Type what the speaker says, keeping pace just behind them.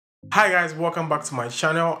Hi guys, welcome back to my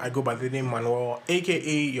channel. I go by the name Manuel, aka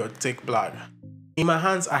your tech blog. In my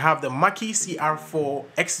hands I have the Mackie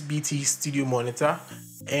CR4-XBT studio monitor,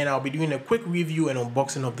 and I'll be doing a quick review and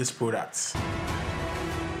unboxing of this product.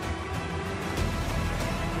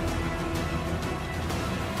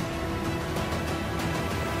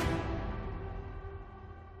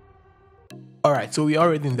 Alright, so we're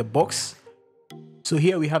already in the box. So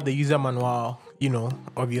here we have the user manual,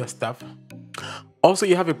 obvious stuff. Also,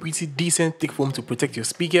 you have a pretty decent thick foam to protect your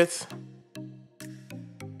speakers.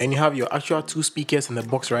 And you have your actual two speakers in the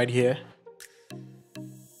box right here.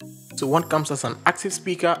 So one comes as an active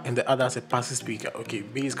speaker and the other as a passive speaker. Okay,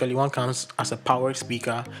 basically one comes as a powered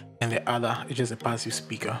speaker and the other is just a passive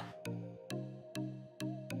speaker.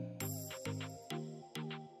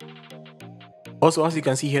 Also, as you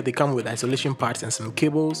can see here, they come with isolation pads and some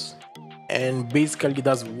cables. And basically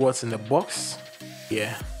that's what's in the box.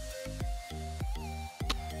 Yeah.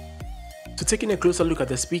 So taking a closer look at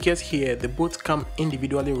the speakers here, they both come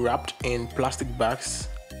individually wrapped in plastic bags,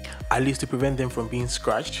 at least to prevent them from being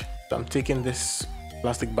scratched. So I'm taking this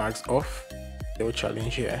plastic bags off. No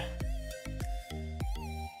challenge here.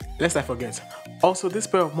 Lest I forget, also this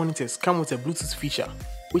pair of monitors come with a Bluetooth feature,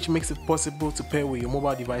 which makes it possible to pair with your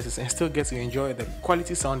mobile devices and still get to enjoy the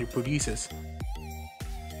quality sound it produces.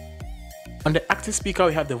 On the active speaker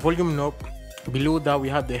we have the volume knob, below that we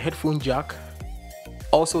have the headphone jack,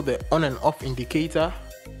 also the on and off indicator.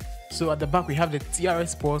 So at the back we have the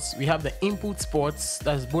TRS ports, we have the input ports,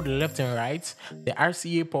 that's both the left and right, the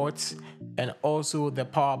RCA ports, and also the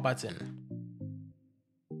power button.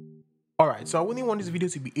 Alright, so I wouldn't want this video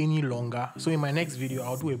to be any longer, so in my next video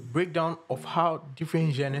I'll do a breakdown of how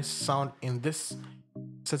different genres sound in this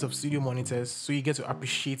set of studio monitors, so you get to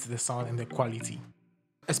appreciate the sound and the quality.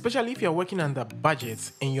 Especially if you're working under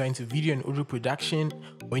budget and you're into video and audio production,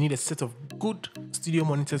 or you need a set of good studio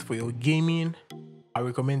monitors for your gaming, I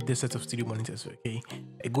recommend this set of studio monitors, okay?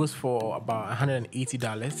 It goes for about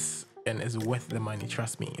 $180 and it's worth the money,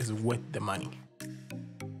 trust me, it's worth the money.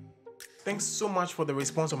 Thanks so much for the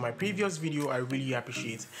response on my previous video, I really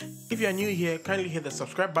appreciate. If you are new here, kindly hit the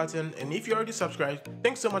subscribe button, and if you already subscribed,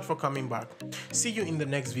 thanks so much for coming back. See you in the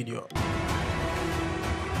next video.